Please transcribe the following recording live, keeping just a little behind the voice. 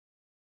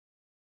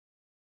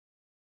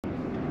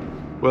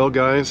Well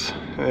guys,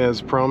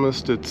 as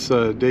promised, it's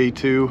day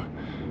 2.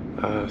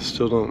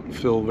 Still don't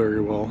feel very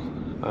well.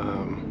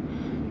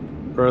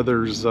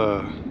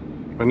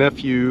 My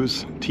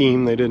nephew's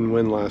team, they didn't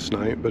win last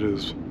night, but it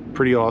was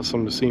pretty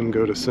awesome to see him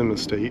go to Sim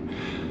Estate.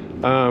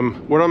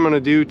 What I'm going to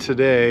do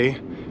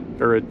today,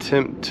 or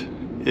attempt,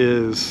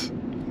 is,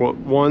 well,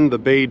 one, the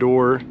bay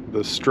door,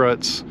 the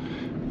struts,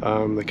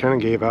 they kind of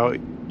gave out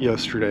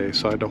yesterday,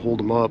 so I had to hold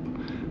them up.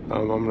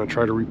 I'm going to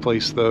try to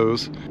replace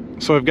those.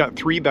 So I've got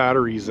 3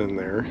 batteries in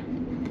there.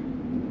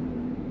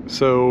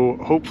 So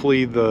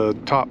hopefully the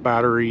top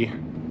battery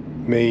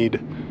made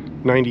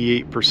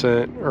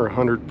 98% or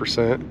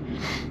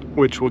 100%,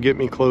 which will get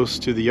me close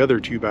to the other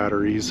 2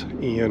 batteries,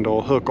 and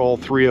I'll hook all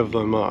 3 of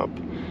them up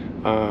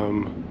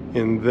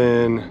and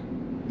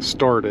then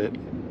start it.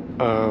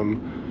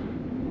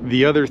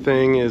 The other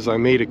thing is I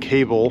made a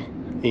cable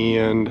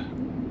and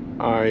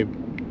I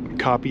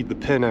copied the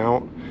pin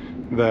out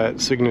that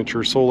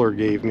Signature Solar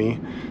gave me.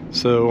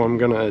 So I'm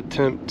going to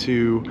attempt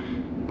to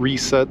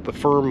reset the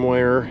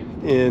firmware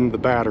in the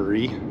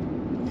battery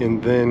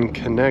and then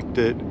connect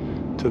it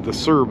to the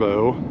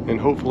servo, and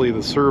hopefully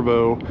the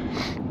servo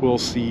will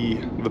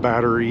see the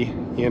battery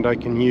and I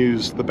can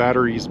use the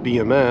battery's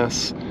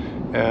BMS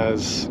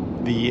as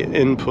the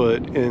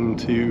input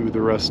into the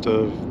rest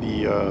of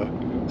the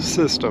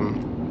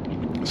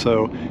system.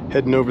 So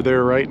heading over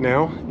there right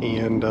now,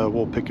 and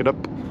we'll pick it up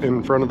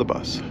in front of the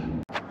bus.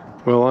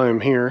 Well, I am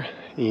here,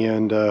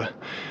 and I'm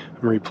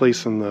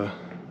replacing the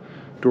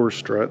door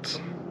struts.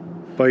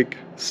 Bike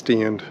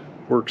stand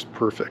works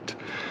perfect.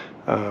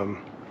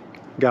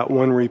 Got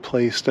one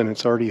replaced and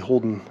it's already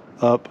holding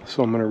up,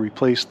 so I'm going to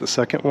replace the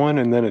second one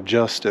and then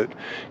adjust it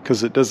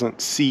because it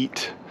doesn't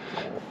seat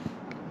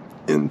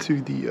into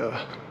the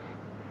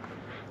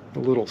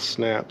little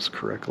snaps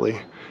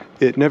correctly.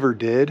 It never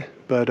did,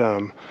 but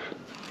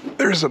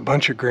there's a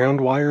bunch of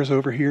ground wires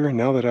over here, and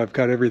now that I've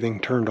got everything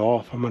turned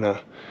off, I'm going to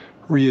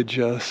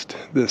readjust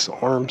this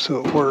arm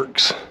so it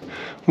works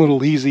a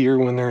little easier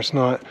when there's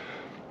not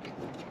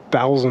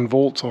 1,000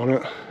 volts on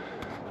it.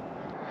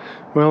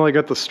 Well, I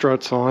got the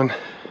struts on.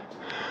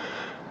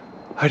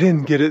 I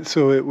didn't get it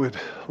so it would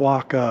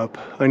lock up.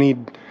 I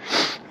need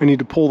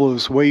to pull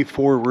those way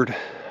forward,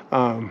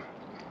 and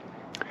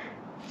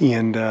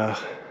I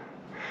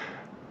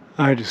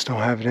just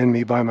don't have it in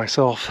me by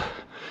myself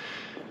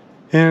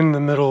in the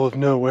middle of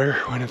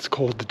nowhere when it's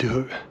cold to do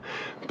it.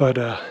 But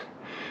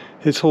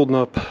it's holding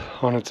up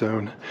on its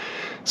own.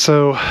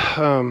 So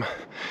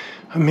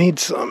I made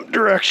some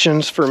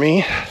directions for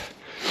me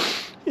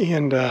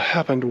and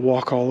happened to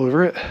walk all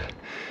over it.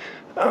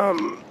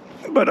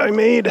 But I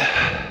made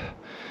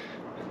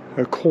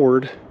a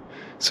cord.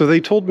 So they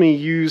told me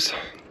use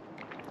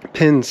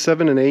pins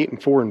 7 and 8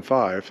 and 4 and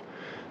 5,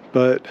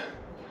 but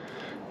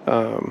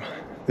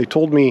they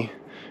told me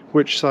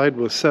which side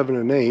was 7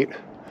 and 8.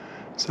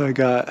 So I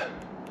got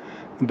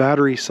the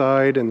battery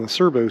side and the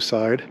servo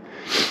side,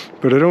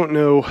 but I don't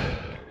know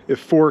if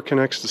 4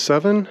 connects to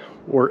 7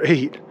 or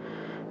 8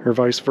 or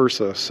vice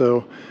versa.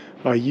 So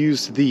I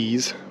used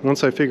these.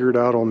 Once I figure it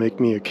out, I'll make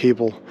me a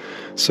cable.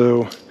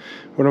 So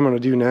what I'm going to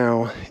do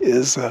now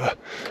is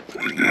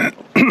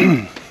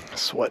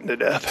sweating to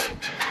death.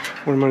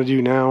 What I'm going to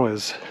do now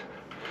is,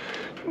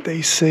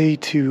 they say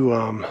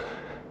to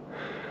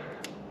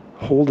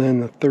hold in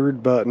the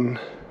 3rd button.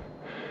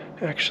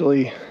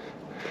 Actually,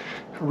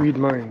 read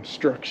my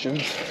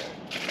instructions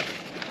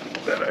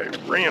that I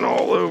ran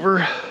all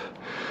over.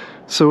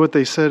 So what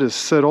they said is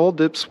set all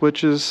dip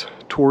switches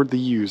toward the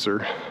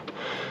user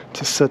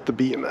to set the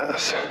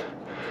BMS.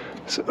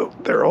 So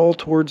they're all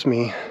towards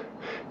me.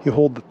 You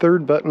hold the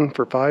 3rd button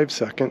for 5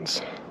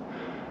 seconds.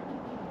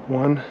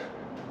 1,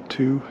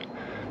 2,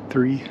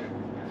 3,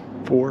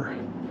 4,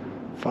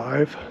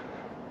 5.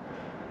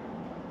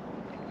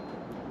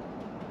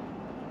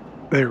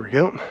 There we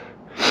go.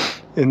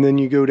 And then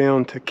you go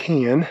down to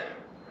can,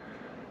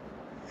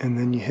 and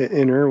then you hit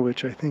enter,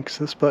 which I think is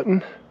this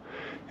button,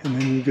 and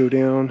then you go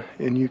down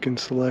and you can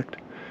select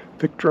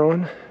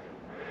Victron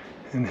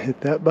and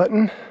hit that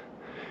button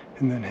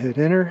and then hit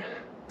enter.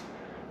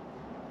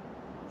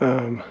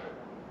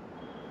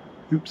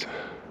 Oops.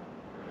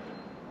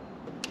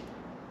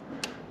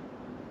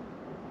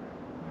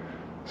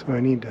 So I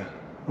need to,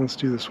 let's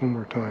do this one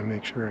more time,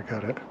 make sure I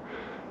got it.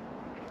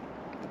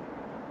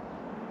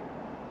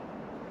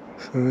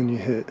 So then you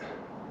hit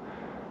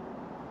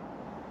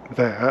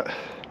that.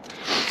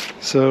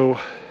 So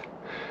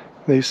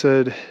they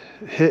said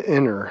hit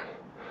enter.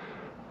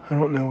 I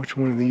don't know which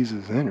one of these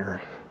is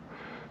enter.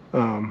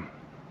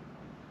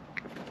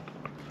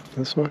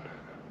 This one.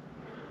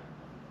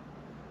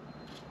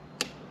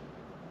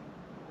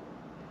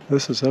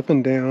 This is up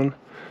and down,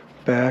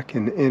 back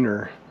and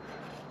enter.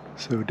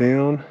 So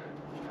down,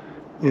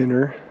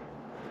 enter,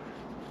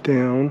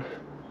 down,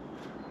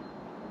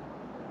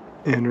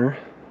 enter.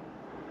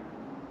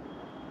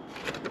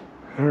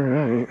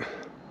 Alright.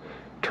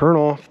 Turn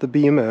off the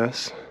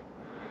BMS.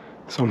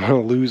 So I'm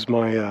going to lose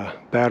my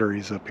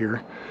batteries up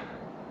here.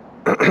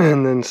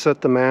 And then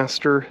set the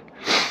master,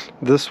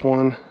 this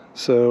one,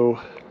 so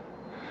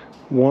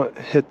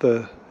hit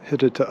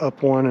it to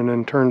up 1 and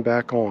then turn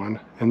back on,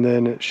 and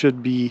then it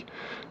should be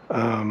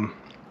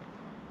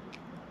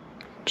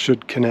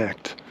should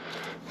connect.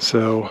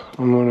 So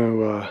I'm going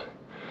to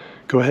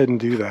go ahead and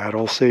do that.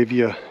 I'll save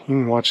you. You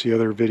can watch the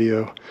other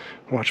video.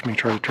 Watch me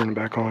try to turn it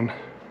back on.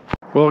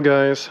 Well,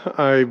 guys,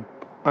 I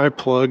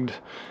plugged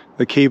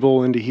the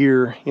cable into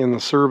here in the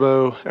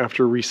Cerbo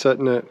after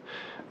resetting it.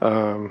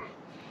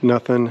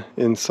 Nothing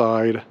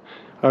inside.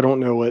 I don't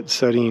know what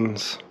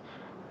settings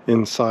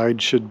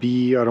inside should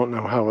be. I don't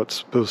know how it's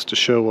supposed to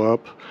show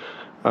up.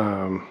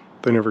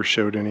 They never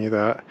showed any of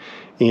that.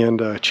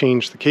 And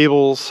changed the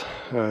cables,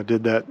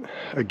 did that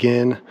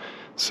again.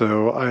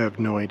 So I have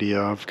no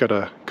idea. I've got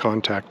to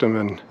contact them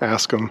and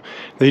ask them.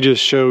 They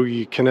just show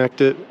you connect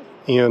it,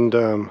 and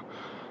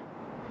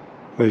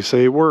they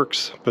say it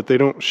works, but they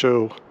don't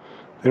show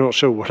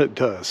what it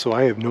does. So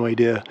I have no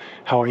idea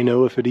how I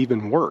know if it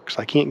even works.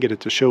 I can't get it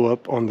to show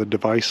up on the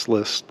device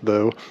list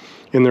though,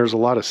 and there's a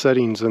lot of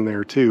settings in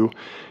there too,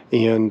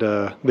 and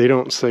they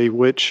don't say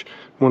which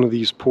one of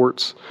these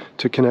ports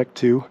to connect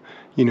to,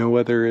 you know,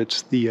 whether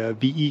it's the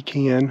VE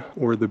can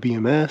or the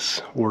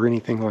BMS or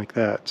anything like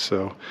that.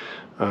 So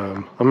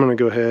I'm gonna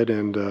go ahead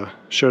and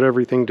shut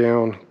everything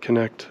down,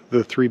 connect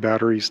the 3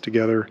 batteries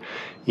together,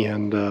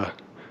 and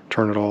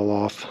turn it all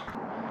off.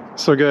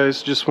 So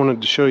guys, just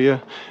wanted to show you,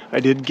 I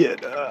did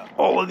get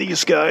all of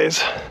these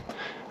guys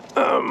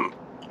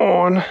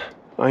on.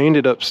 I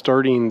ended up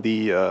starting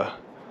the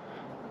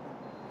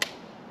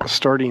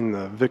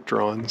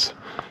Victrons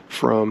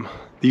from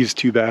these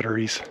 2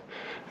 batteries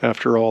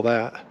after all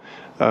that.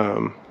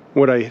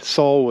 What I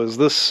saw was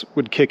this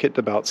would kick it to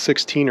about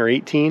 16 or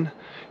 18,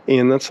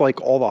 and that's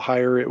like all the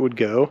higher it would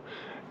go.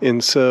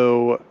 And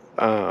so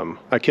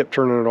I kept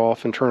turning it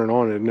off and turning it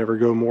on. It'd never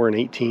go more than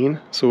 18.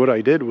 So what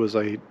I did was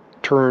I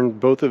turned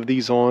both of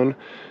these on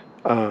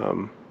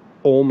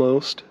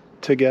almost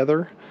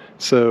together.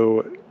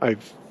 So as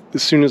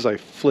soon as I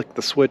flicked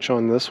the switch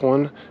on this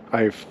one,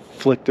 I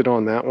flicked it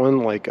on that one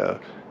like a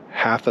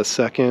half a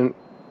second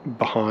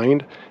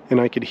behind,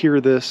 and I could hear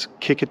this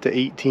kick it to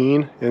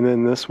 18, and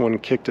then this one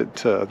kicked it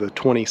to the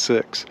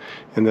 26,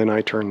 and then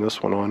I turned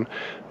this one on.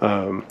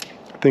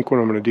 I think what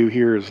I'm going to do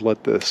here is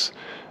let this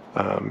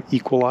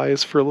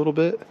equalize for a little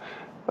bit.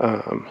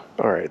 All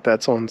right,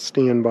 that's on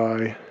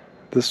standby.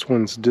 This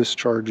one's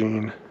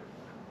discharging.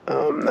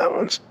 That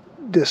one's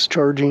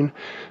discharging.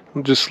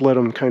 I'll just let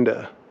them kind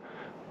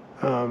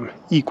of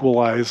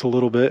equalize a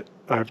little bit.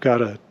 I've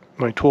got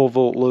my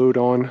 12-volt load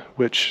on,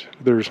 which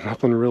there's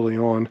nothing really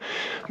on.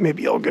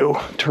 Maybe I'll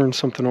go turn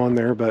something on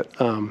there, but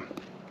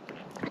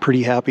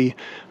pretty happy.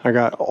 I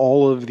got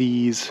all of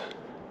these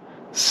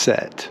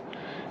set,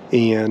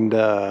 and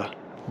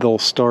they'll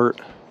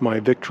start my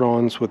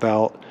Victrons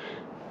without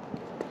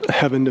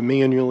having to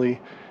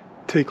manually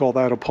take all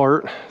that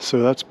apart,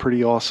 so that's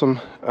pretty awesome.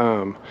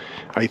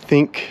 I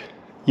think,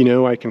 you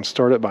know, I can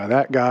start it by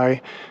that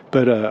guy,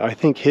 but I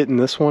think hitting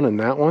this one and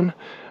that one,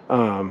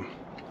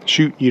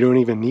 shoot, you don't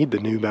even need the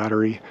new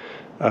battery.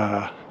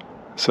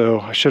 So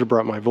I should have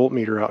brought my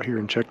voltmeter out here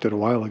and checked it a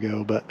while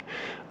ago, but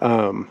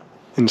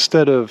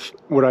instead of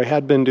what I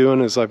had been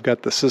doing is I've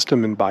got the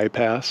system in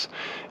bypass,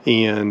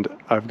 and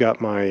I've got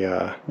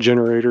my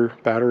generator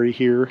battery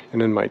here,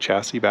 and then my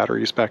chassis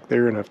batteries back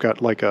there, and I've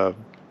got like a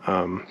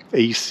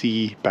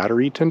AC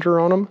battery tender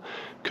on them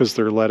because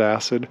they're lead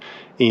acid.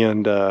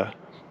 And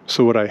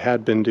so what I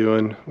had been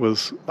doing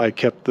was I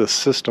kept this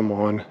system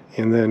on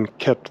and then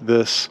kept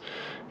this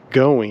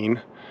going,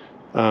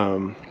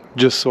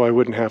 just so I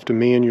wouldn't have to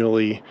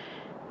manually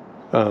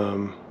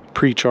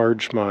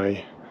pre-charge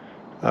my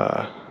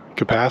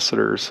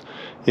capacitors.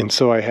 And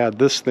so I had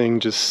this thing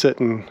just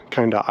sitting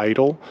kind of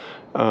idle.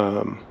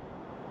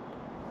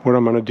 What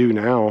I'm going to do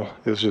now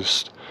is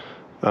just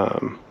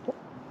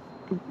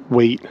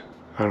wait,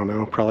 I don't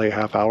know, probably a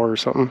half hour or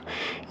something,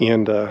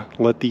 and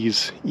let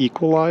these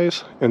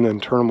equalize and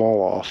then turn them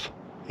all off.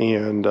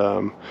 And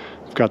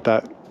I've got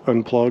that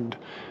unplugged.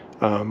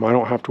 I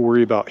don't have to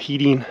worry about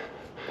heating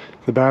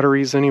the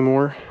batteries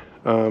anymore.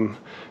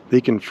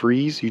 They can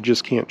freeze, you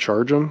just can't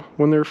charge them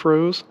when they're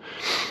froze.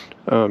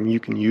 You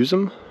can use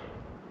them,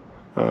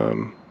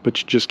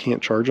 but you just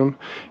can't charge them.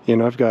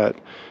 And I've got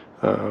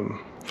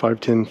 5,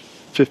 10,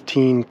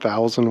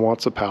 15,000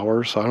 watts of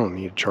power, so I don't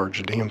need to charge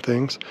the damn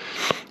things.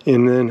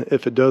 And then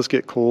if it does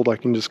get cold, I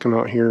can just come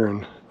out here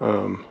and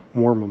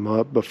warm them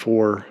up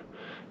before,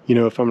 you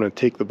know, if I'm going to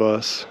take the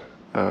bus,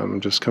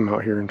 just come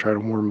out here and try to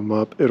warm them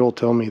up. It'll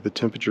tell me the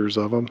temperatures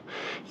of them,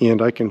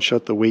 and I can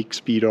shut the wake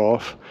speed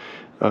off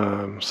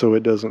so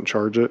it doesn't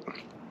charge it.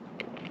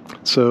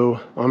 So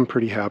I'm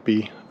pretty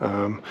happy.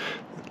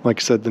 Like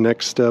I said, the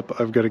next step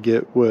I've got to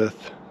get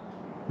with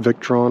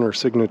Victron or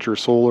Signature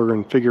Solar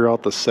and figure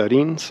out the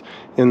settings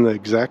in the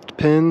exact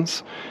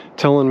pins,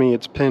 telling me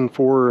it's pin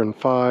 4 and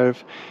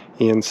 5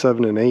 and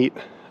 7 and 8.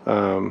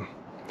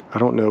 I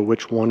don't know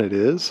which one it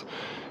is,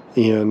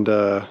 and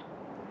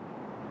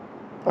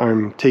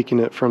I'm taking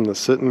it from the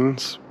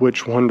settings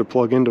which one to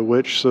plug into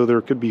which, so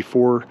there could be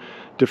 4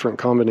 different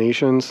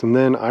combinations. And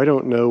then I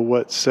don't know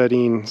what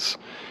settings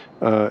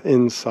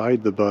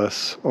inside the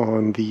bus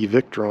on the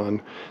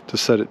Victron to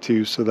set it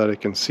to so that I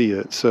can see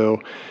it.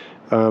 So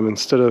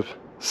instead of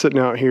sitting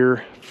out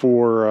here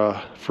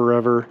for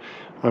forever,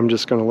 I'm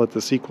just going to let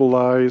this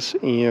equalize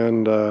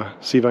and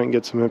see if I can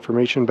get some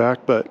information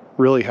back. But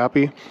really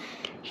happy,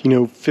 you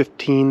know,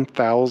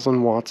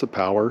 15,000 watts of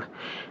power.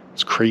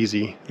 It's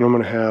crazy. And I'm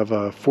going to have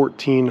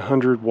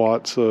 1,400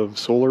 watts of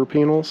solar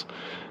panels.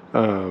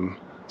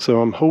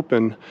 So I'm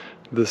hoping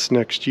this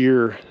next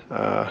year,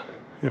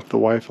 if the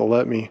wife will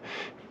let me,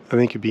 I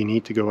think it'd be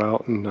neat to go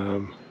out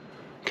and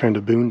kind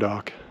of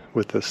boondock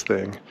with this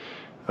thing.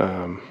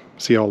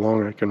 See how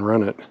long I can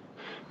run it.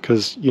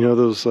 Because, you know,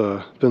 those,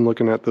 been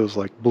looking at those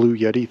like Blue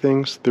Yeti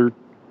things. They're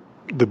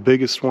the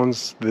biggest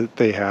ones that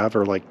they have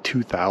are like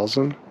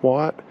 2,000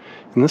 watt.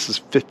 And this is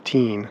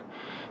 15.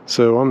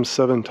 So I'm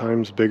 7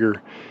 times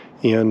bigger.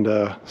 And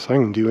so I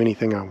can do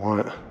anything I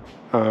want.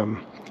 And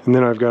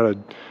then I've got a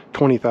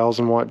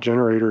 20,000 watt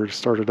generator to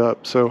start it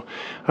up. So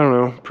I don't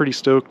know, pretty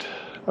stoked.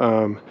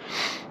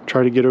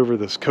 Try to get over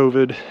this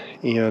COVID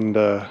and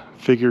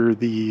figure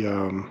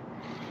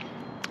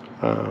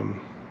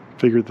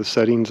the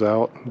settings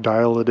out,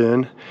 dial it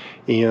in,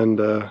 and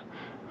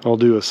I'll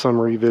do a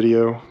summary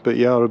video. But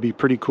yeah, it'll be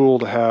pretty cool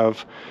to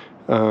have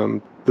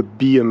the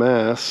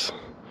BMS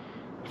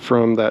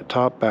from that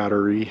top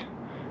battery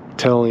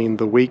telling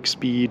the wake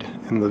speed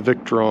and the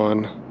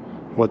Victron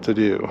what to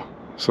do.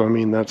 So I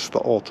mean, that's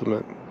the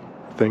ultimate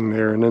thing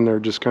there. And then they're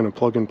just kind of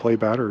plug and play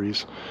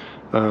batteries.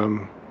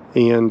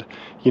 And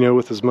you know,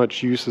 with as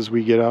much use as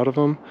we get out of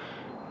them,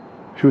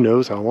 who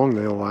knows how long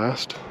they'll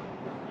last.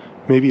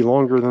 Maybe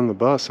longer than the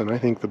bus, and I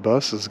think the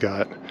bus has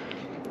got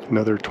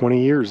another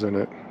 20 years in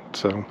it.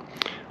 So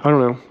I don't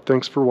know.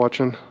 Thanks for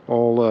watching.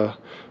 I'll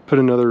put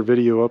another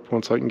video up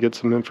once I can get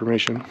some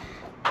information.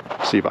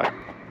 See you, bye.